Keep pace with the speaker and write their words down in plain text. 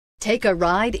Take a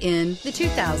ride in the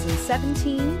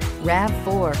 2017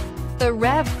 RAV4. The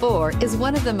RAV4 is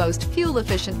one of the most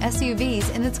fuel-efficient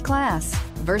SUVs in its class.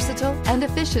 Versatile and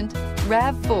efficient,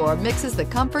 RAV4 mixes the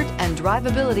comfort and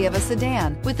drivability of a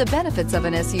sedan with the benefits of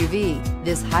an SUV.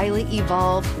 This highly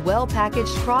evolved,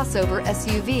 well-packaged crossover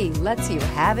SUV lets you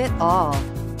have it all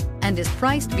and is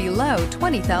priced below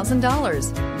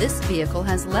 $20,000. This vehicle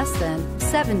has less than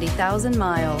 70,000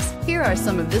 miles. Here are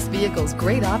some of this vehicle's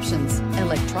great options: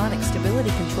 electronic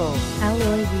stability control,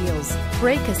 alloy wheels,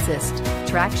 brake assist,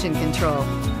 traction control,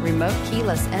 remote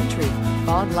keyless entry,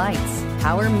 fog lights,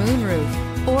 power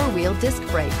moonroof, four-wheel disc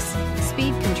brakes,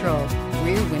 speed control,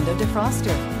 rear window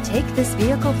defroster. Take this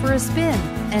vehicle for a spin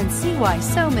and see why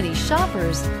so many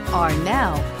shoppers are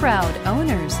now proud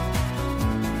owners.